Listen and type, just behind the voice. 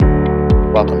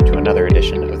welcome to another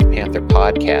edition of the Panther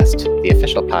Podcast, the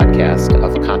official podcast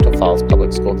of Oconto Falls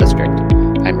Public School District.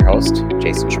 I'm your host,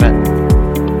 Jason Schmidt.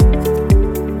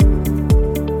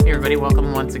 Hey everybody,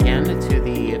 welcome once again to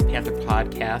the Panther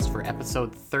Podcast for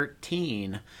episode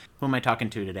 13. Who am I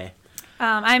talking to today?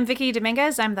 I'm Vicki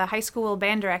Dominguez. I'm the high school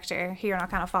band director here in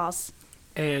Oconto Falls.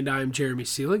 And I'm Jeremy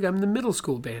Seelig. I'm the middle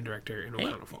school band director in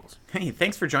Oconto Falls. Hey,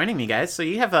 thanks for joining me, guys. So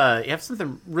you have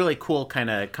something really cool kind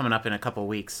of coming up in a couple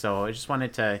weeks. So I just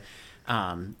wanted to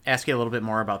ask you a little bit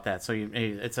more about that. So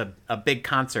it's a big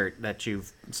concert that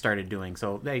you've started doing.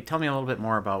 So hey, tell me a little bit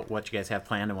more about what you guys have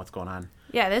planned and what's going on.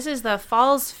 Yeah, this is the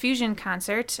Falls Fusion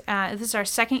Concert. This is our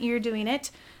second year doing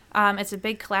it. It's a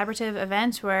big collaborative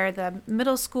event where the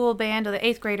middle school band, or the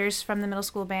 8th graders from the middle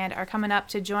school band, are coming up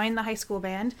to join the high school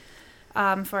band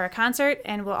for a concert,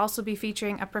 and we'll also be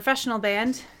featuring a professional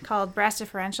band called Brass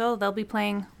Differential. They'll be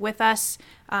playing with us,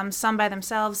 some by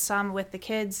themselves, some with the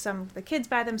kids, some with the kids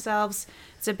by themselves.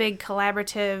 It's a big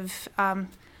collaborative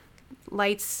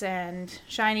lights and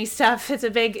shiny stuff. It's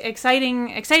a big,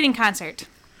 exciting concert.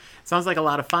 Sounds like a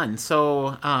lot of fun.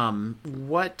 So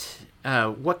what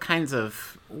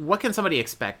can somebody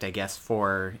expect, I guess,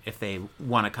 for if they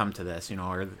want to come to this,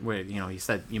 or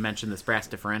you mentioned this Brass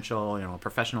Differential, a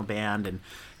professional band and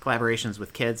collaborations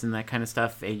with kids and that kind of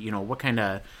stuff. What kind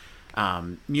of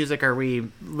music are we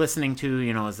listening to?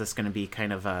 Is this going to be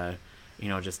kind of a,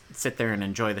 just sit there and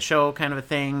enjoy the show kind of a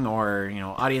thing, or,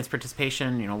 audience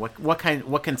participation? What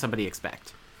can somebody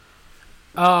expect?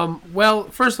 Well,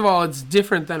 first of all, it's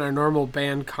different than our normal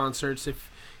band concerts.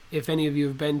 If any of you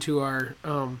have been to our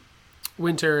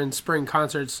winter and spring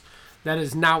concerts, that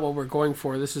is not what we're going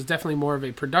for. This is definitely more of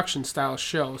a production style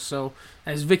show. So,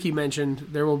 as Vicki mentioned,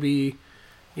 there will be,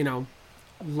 a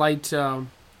light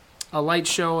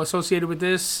show associated with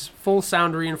this, full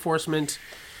sound reinforcement.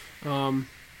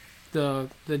 The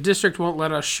district won't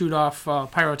let us shoot off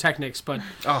pyrotechnics, but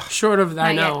short of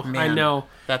that, I know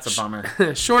that's a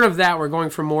bummer. Short of that, we're going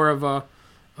for more of a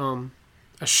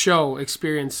show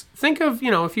experience. Think of,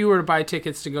 if you were to buy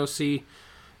tickets to go see,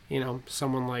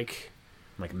 someone like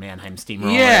Mannheim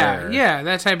Steamroller. Yeah,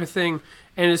 that type of thing.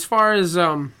 And as far as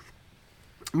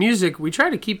music, we try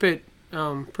to keep it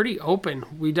pretty open.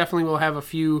 We definitely will have a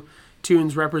few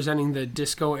tunes representing the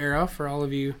disco era for all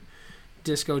of you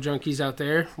disco junkies out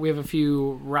there. We have a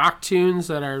few rock tunes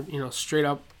that are, straight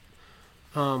up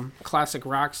classic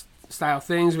rock style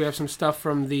things. We have some stuff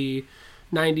from the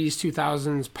 90s,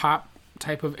 2000s pop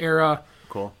type of era.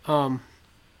 Cool.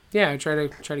 I try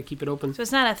to keep it open. So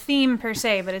it's not a theme per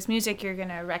se, but it's music you're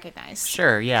gonna recognize.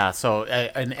 Sure, yeah. So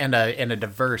and a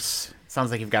diverse.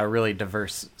 Sounds like you've got a really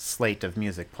diverse slate of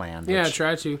music planned. Yeah,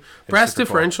 try to. Brass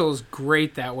Differential is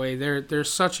great that way. They're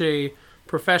such a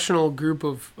professional group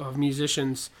of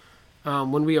musicians.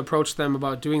 When we approached them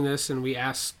about doing this and we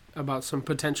asked about some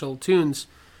potential tunes,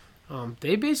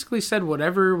 they basically said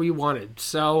whatever we wanted.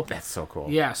 So that's so cool.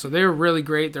 Yeah, so they're really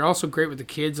great. They're also great with the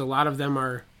kids. A lot of them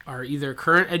are either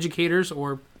current educators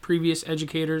or previous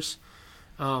educators,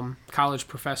 college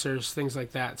professors, things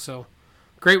like that. So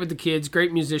great with the kids,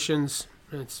 great musicians.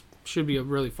 It should be a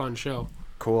really fun show.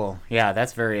 Cool. Yeah,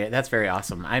 that's very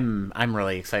awesome. I'm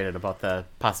really excited about the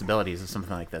possibilities of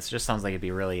something like this. It just sounds like it'd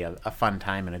be really a fun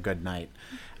time and a good night.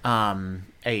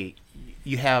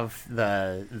 You have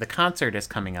the concert is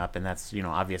coming up, and that's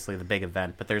obviously the big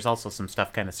event. But there's also some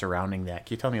stuff kind of surrounding that.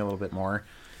 Can you tell me a little bit more,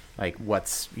 like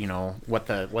what's what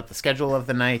the schedule of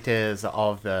the night is,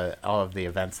 all of the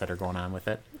events that are going on with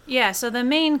it? Yeah, so the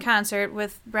main concert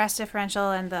with Brass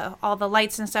Differential and all the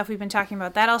lights and stuff we've been talking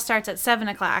about, that all starts at 7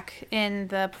 o'clock in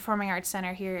the Performing Arts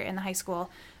Center here in the high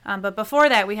school. But before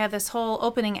that, we have this whole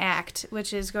opening act,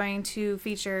 which is going to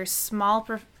feature small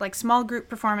group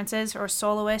performances or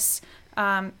soloists,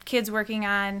 kids working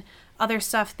on other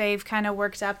stuff they've kind of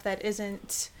worked up that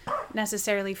isn't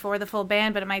necessarily for the full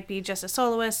band, but it might be just a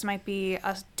soloist, might be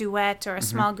a duet or a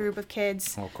small group of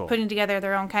kids putting together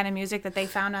their own kind of music that they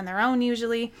found on their own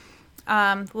usually.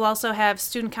 We'll also have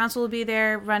student council will be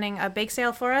there running a bake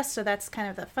sale for us, so that's kind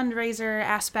of the fundraiser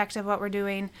aspect of what we're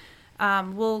doing.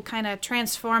 We'll kind of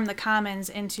transform the Commons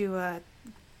into a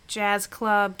jazz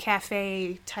club,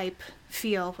 cafe type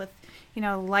feel with,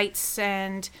 lights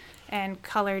and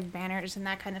colored banners and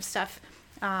that kind of stuff.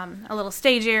 A little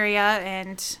stage area,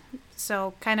 and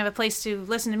so kind of a place to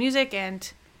listen to music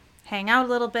and hang out a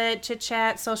little bit,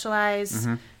 chit-chat, socialize,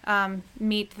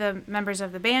 meet the members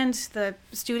of the band, the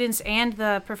students and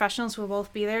the professionals who will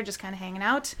both be there just kind of hanging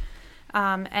out,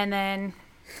 and then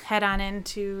head on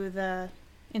into the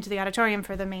auditorium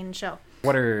for the main show.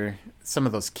 What are some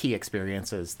of those key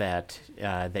experiences that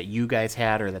that you guys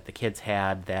had or that the kids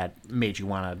had that made you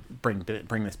want to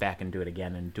bring this back and do it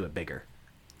again and do it bigger?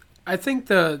 I think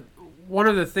one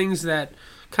of the things that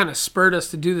kind of spurred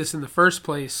us to do this in the first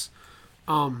place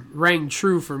rang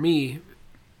true for me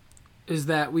is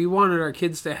that we wanted our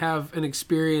kids to have an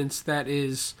experience that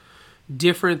is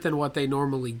different than what they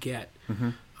normally get.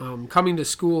 Mm-hmm. Coming to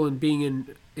school and being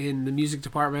in the music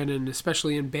department and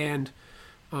especially in band,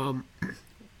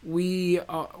 we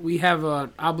have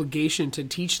an obligation to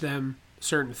teach them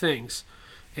certain things,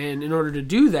 and in order to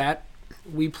do that,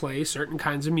 we play certain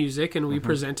kinds of music and we mm-hmm.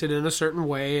 present it in a certain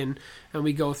way, and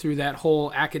we go through that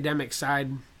whole academic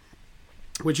side,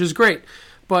 which is great.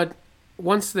 But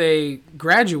once they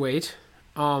graduate,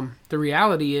 the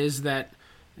reality is that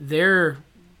their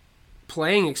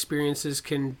playing experiences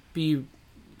can be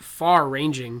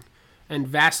far-ranging and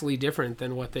vastly different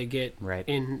than what they get right.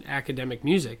 in academic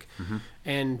music. Mm-hmm.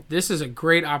 And this is a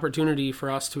great opportunity for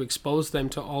us to expose them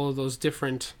to all of those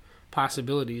different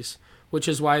possibilities, which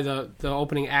is why the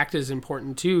opening act is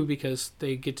important too, because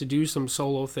they get to do some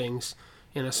solo things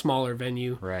in a smaller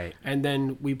venue. Right. And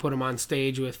then we put them on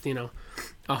stage with,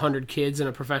 100 kids in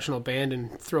a professional band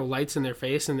and throw lights in their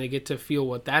face, and they get to feel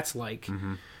what that's like.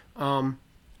 Mm-hmm.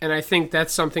 And I think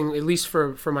that's something, at least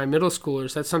for my middle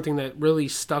schoolers, that's something that really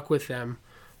stuck with them,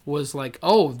 was like,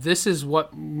 oh, this is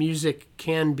what music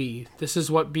can be. This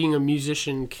is what being a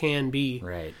musician can be.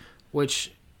 Right.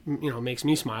 Which, makes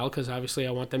me smile, because obviously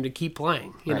I want them to keep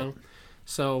playing, you know.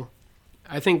 So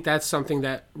I think that's something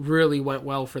that really went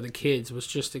well for the kids, was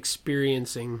just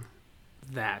experiencing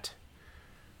that.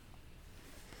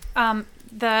 The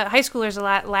high schoolers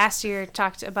last year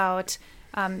talked about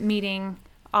meeting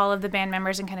all of the band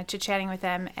members and kind of chit-chatting with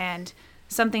them, and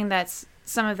something that's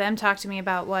some of them talked to me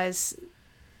about was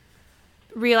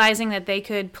realizing that they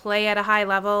could play at a high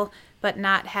level but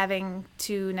not having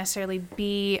to necessarily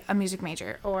be a music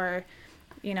major or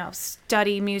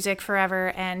study music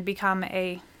forever and become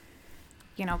a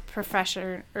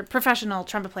professional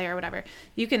trumpet player or whatever.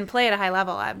 You can play at a high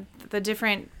level. The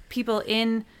different people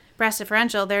in Brass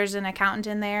Differential, there's an accountant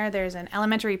in there's an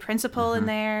elementary principal mm-hmm.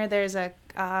 in there's a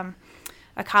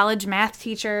college math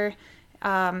teacher,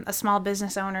 a small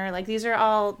business owner. Like, these are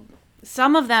all,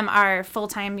 some of them are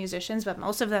full-time musicians, but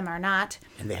most of them are not.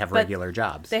 And they have regular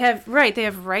jobs. They have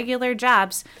regular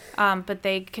jobs, but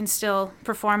they can still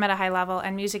perform at a high level,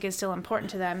 and music is still important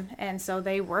to them. And so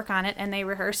they work on it and they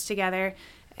rehearse together,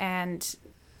 and,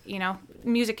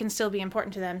 music can still be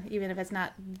important to them, even if it's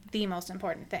not the most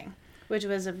important thing, which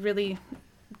was a really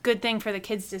good thing for the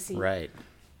kids to see. Right.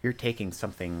 You're taking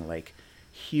something like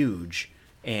huge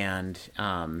and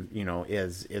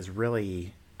is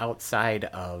really outside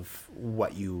of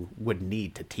what you would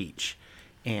need to teach,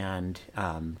 and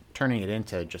turning it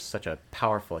into just such a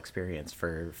powerful experience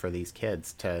for these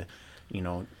kids to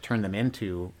turn them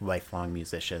into lifelong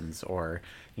musicians, or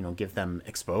give them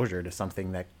exposure to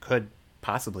something that could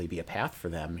possibly be a path for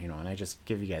them, and I just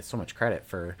give you guys so much credit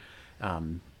for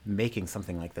making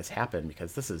something like this happen,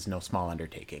 because this is no small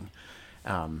undertaking.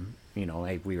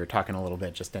 We were talking a little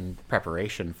bit just in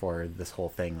preparation for this whole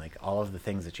thing, like all of the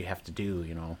things that you have to do,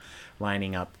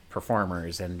 lining up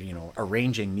performers and,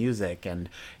 arranging music and,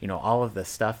 all of the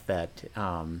stuff that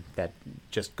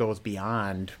just goes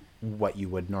beyond what you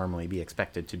would normally be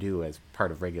expected to do as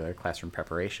part of regular classroom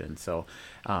preparation. So,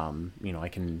 I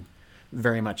can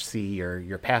very much see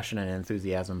your passion and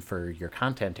enthusiasm for your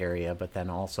content area, but then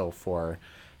also for,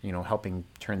 helping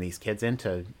turn these kids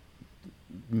into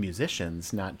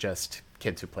musicians, not just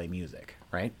kids who play music,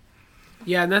 right?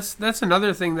 Yeah, and that's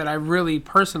another thing that I really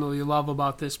personally love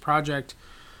about this project,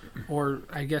 or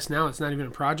I guess now it's not even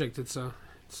a project; it's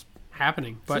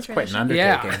happening. But it's quite an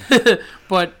undertaking. Yeah,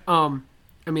 but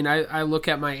I look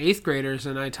at my 8th graders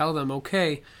and I tell them,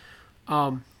 okay,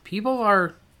 people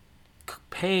are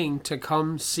paying to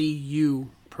come see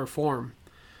you perform,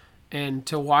 and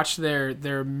to watch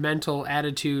their mental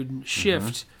attitude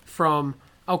shift mm-hmm. from,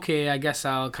 okay, I guess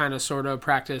I'll kind of sort of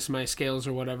practice my scales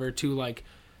or whatever, to like,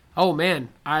 oh man,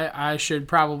 I should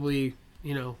probably,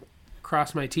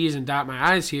 cross my T's and dot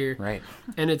my I's here. Right.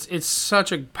 And it's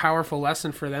such a powerful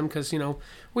lesson for them, because,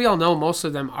 we all know most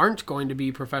of them aren't going to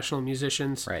be professional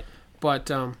musicians. Right. But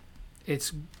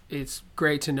it's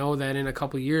great to know that in a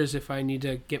couple of years, if I need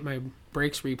to get my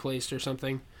brakes replaced or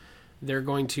something, they're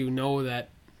going to know that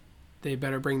they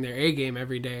better bring their A game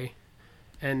every day.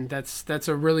 And that's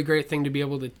a really great thing to be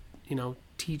able to,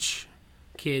 teach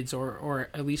kids, or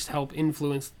at least help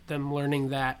influence them learning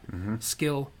that mm-hmm.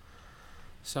 skill.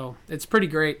 So it's pretty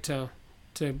great to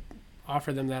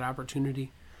offer them that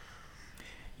opportunity.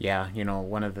 Yeah,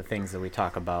 one of the things that we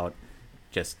talk about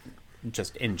just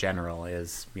in general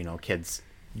is, kids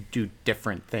do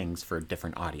different things for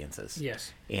different audiences.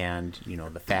 Yes. And,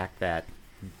 the fact that,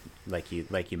 like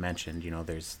you mentioned,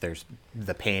 there's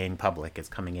the paying public is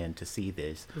coming in to see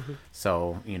this. Mm-hmm.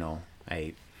 So,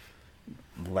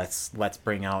 let's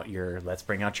bring out your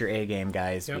A game,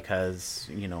 guys, Yep. because,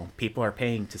 people are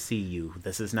paying to see you.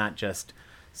 This is not just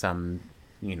some,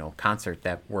 concert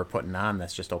that we're putting on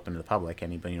that's just open to the public.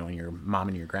 Anybody, your mom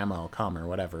and your grandma will come or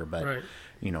whatever, but Right.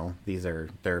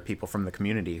 there are people from the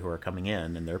community who are coming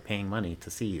in and they're paying money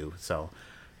to see you. So,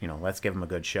 let's give them a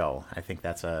good show. I think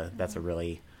that's a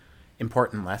really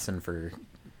important lesson for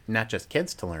not just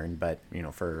kids to learn, but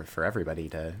for everybody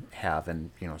to have.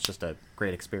 And it's just a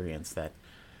great experience that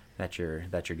you're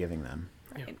giving them.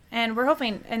 Right. And we're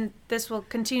hoping, and this will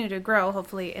continue to grow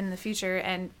hopefully in the future,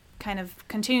 and kind of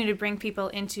continue to bring people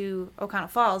into O'Connell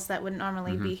Falls that wouldn't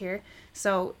normally be here.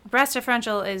 So Brass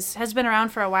Differential has been around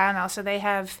for a while now, so they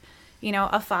have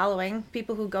a following,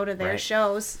 people who go to their Right.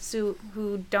 shows, so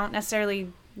who don't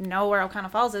necessarily know where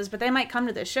O'Connell Falls is, but they might come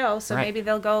to the show, so Right. maybe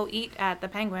they'll go eat at the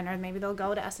Penguin, or maybe they'll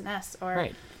go to S&S or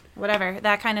Right. whatever,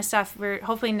 that kind of stuff. We're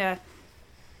hoping to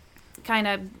kind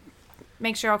of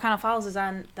make sure O'Connell Falls is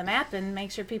on the map and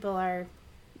make sure people are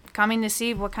coming to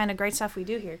see what kind of great stuff we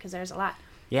do here, because there's a lot.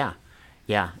 Yeah.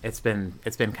 It's been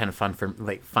kind of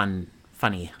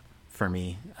funny for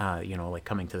me,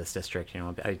 coming to this district.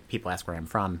 People ask where I'm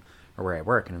from or where I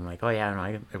work, and I'm like, oh yeah,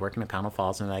 I work in O'Connell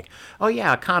Falls, and they're like, oh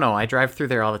yeah, O'Connell, I drive through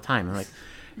there all the time. I'm like,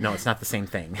 no, it's not the same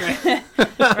thing.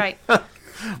 Right.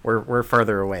 We're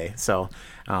further away, so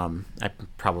I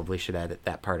probably should edit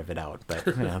that part of it out, but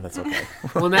that's okay.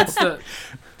 Well, that's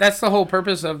the whole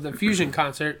purpose of the Fusion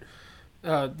concert.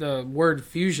 The word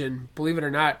fusion, believe it or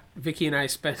not, Vicky and I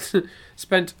spent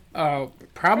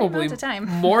probably Lots of time.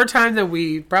 more time than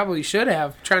we probably should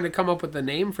have trying to come up with the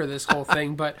name for this whole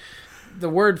thing. But the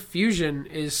word fusion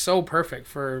is so perfect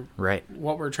for Right.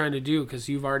 what we're trying to do, because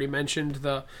you've already mentioned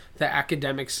the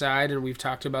academic side, and we've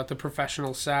talked about the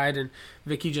professional side, and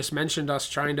Vicky just mentioned us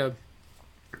trying to,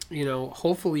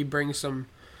 hopefully bring some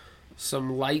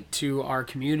light to our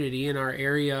community and our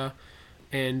area,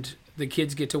 and the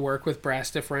kids get to work with Brass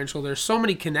Differential. There's so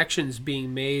many connections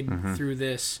being made through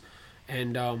this,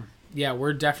 and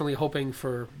we're definitely hoping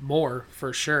for more,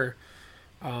 for sure,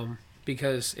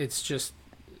 because it's just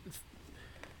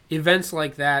events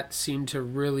like that seem to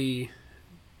really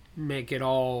make it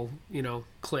all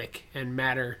click and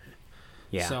matter.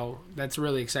 Yeah. So that's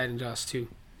really exciting to us too.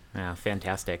 Yeah,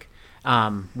 fantastic.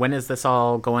 When is this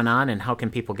all going on, and how can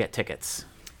people get tickets?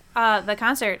 The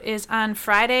concert is on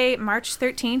Friday, March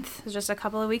 13th. It's just a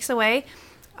couple of weeks away.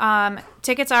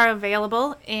 Tickets are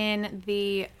available in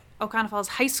the O'Connell Falls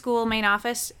High School main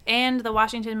office and the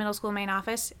Washington Middle School main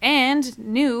office. And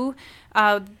you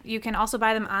can also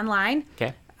buy them online.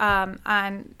 Okay.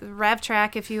 On the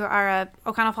RevTrack, if you are a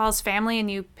O'Connell Falls family and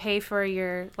you pay for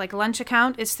your lunch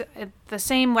account, it's the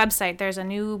same website. There's a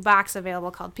new box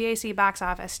available called PAC Box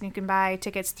Office, and you can buy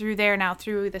tickets through there now,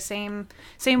 through the same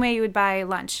way you would buy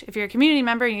lunch. If you're a community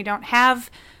member and you don't have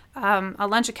a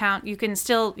lunch account, you can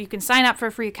sign up for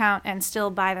a free account and still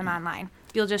buy them online.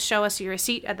 You'll just show us your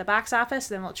receipt at the box office,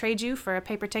 then we'll trade you for a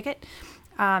paper ticket,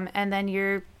 and then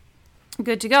you're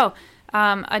good to go.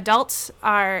 Adults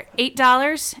are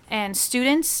 $8, and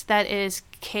students, that is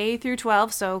K through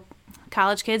 12, so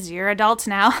college kids, you're adults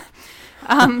now.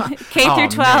 K through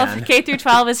 12 man. K through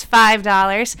 12 is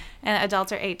 $5, and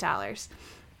adults are $8.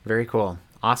 Very cool.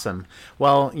 Awesome.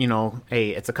 Well,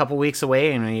 hey, it's a couple weeks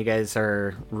away, and you guys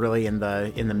are really in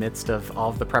the midst of all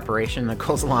of the preparation that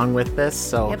goes along with this.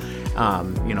 So,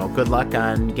 Yep. Good luck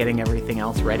on getting everything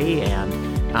else ready,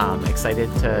 and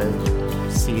excited to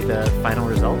see the final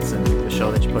results and the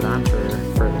show that you put on for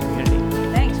the community.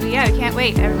 Thanks. Well, yeah, I can't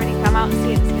wait. Everybody come out and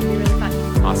see it. It's going to be really fun.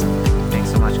 Awesome.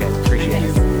 Thanks so much, guys. Appreciate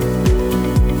it.